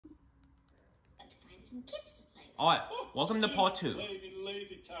some kids to play with. Alright, welcome to part 2. Playing in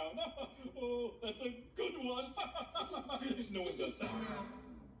Lazy Town. Oh, that's a good one. No one does that.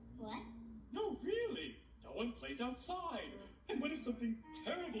 What? No, really. No one plays outside. And what if something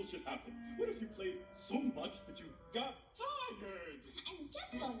terrible should happen? What if you played so much that you got tired? I'm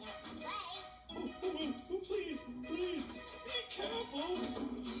just going out to play. Oh, please, please, be careful.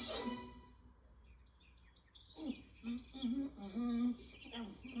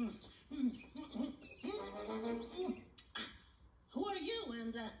 Who are you,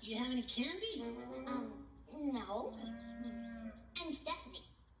 and do you have any candy? No. I'm Stephanie.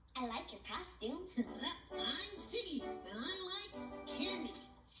 I like your costume. I'm Siggy, and I like candy.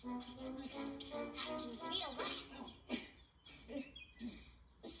 I can feel that.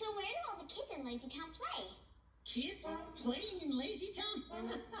 So where do all the kids in Lazy Town play? Kids playing in Lazy Town?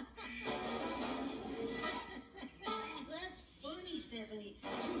 That's funny, Stephanie.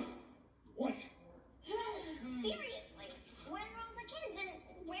 What? Seriously, where are all the kids and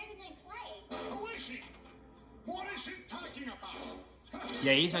where do they play? Who is she? What is she talking about?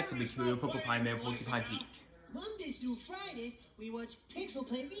 Yeah, he's like the Mercurial Purple Pine Man Porcupine Peach. Mondays through Fridays, we watch Pixel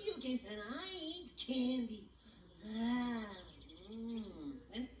play video games, and I eat candy.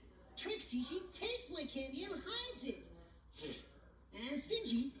 And Trixie, she takes my candy and hides it. And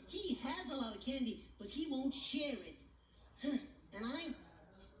Stingy, he has a lot of candy, but he won't share it. And I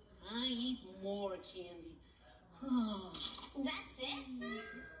eat more candy. Oh. That's it?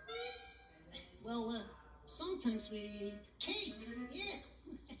 Well, sometimes we eat cake, yeah.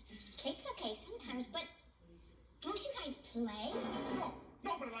 Cake's okay sometimes, but don't you guys play? No,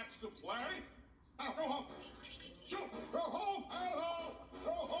 nobody likes to play. Now go home. Go home. Hello.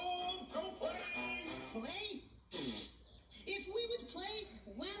 Go home. Don't play. Play? If we would play,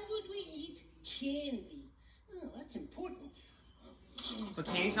 when would we eat candy? Oh, that's important. But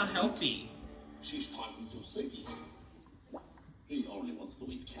candy's not healthy. She's talking to Siggy. He only wants to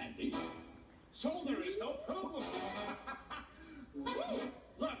eat candy. So there is no problem.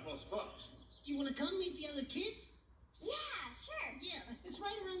 That was close. Do you want to come meet the other kids? Yeah, sure. Yeah, it's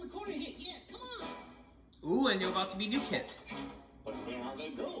right around the corner here. Yeah, come on. Ooh, and they're about to be new kids. But where are they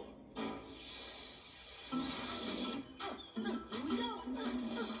going? Here we go.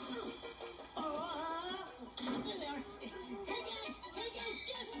 There they are. Hey guys,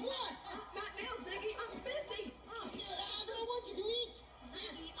 guess what? Not now, Ziggy. I'm busy. Oh, I don't want you to eat.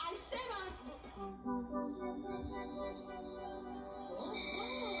 Ziggy, I said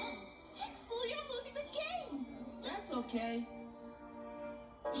Pixel, you're losing the game. That's okay.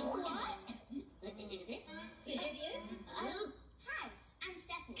 What? Is it? It is? Yeah. Hi, I'm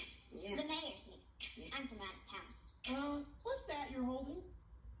Stephanie. Yeah. The mayor's niece. I'm from out of town. what's that you're holding?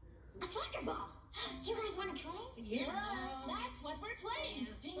 A soccer ball. Do you guys want to play? Yeah. That's what we're playing,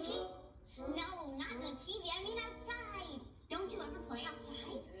 Pinky. No, not in the TV. I mean outside. Don't you ever play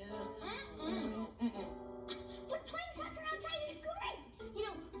outside? But playing soccer outside is great. You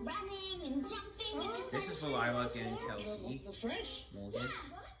know, running and jumping. And This is for Lilac and Kelsey. The fresh? Moses.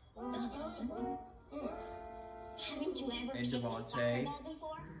 Haven't you ever And kicked a Devontae. soccer ball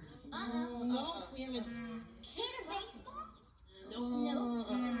before? No, we haven't. Hit a baseball? No.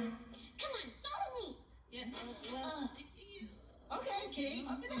 Come on, follow me. Yeah. Well. Okay.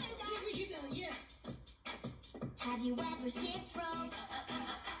 We should go. Yeah. Have you ever skipped rope?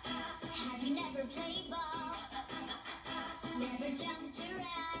 Have you never played ball? Never jumped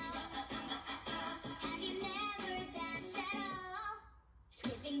around? Have you never danced at all?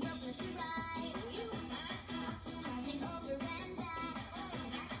 Skipping rope with a ride. Crossing over and back.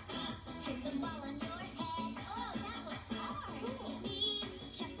 Hit the ball on your head. Oh, that looks hard. Knees,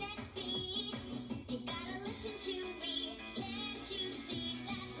 chest and feet. You gotta listen to me. Can't you see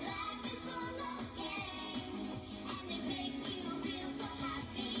that life is full of games? And they make you feel so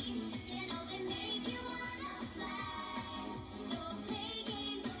happy. You know they make you wanna fly. So play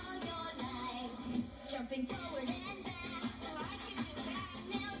games all your life. Jumping forward and back. Oh, I can do that.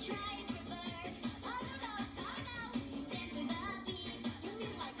 Now try it reverse. Oh no, dance with the beat. You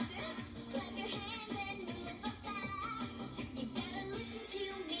mean like this? Clap your hands and move the back. You gotta listen to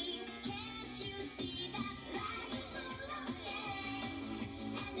me. Can't you see that life is full of games?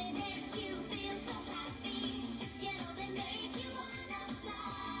 And they make you feel so happy. You know they make you wanna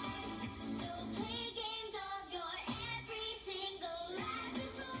fly. So play games all your every single life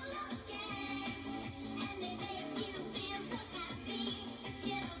is full of games. And they make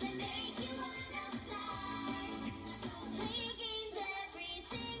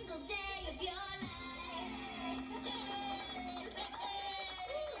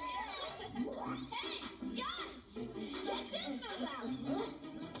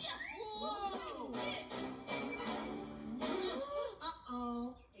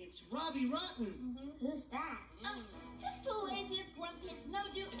Robbie Rotten. Who's that? Just the laziest, grumpiest,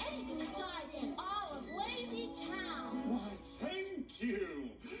 no-do, anything guy in all of Lazy Town. Why, thank you.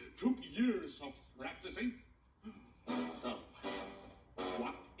 Took years of practicing. So,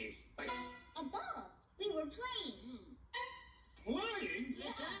 what is this? A ball. We were playing. Playing?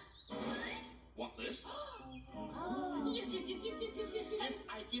 What this? Oh. Yes, yes, yes, yes, yes, yes, yes, yes. And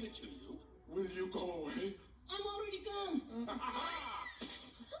I give it to you. Will you go away? I'm already gone.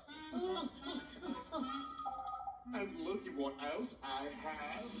 And look at what else I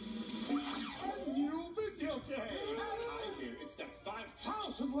have. A new video game. I hear it's got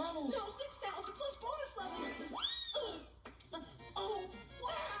 5,000 levels. No, 6,000 plus bonus levels. Oh,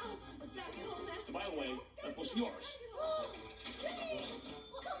 wow. I gotta get home now. By the way, that was yours. Oh, hey,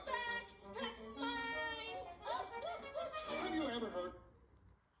 come back. That's mine. Have you ever heard?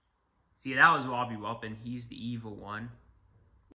 See, that was Robbie Ruppin. He's the evil one.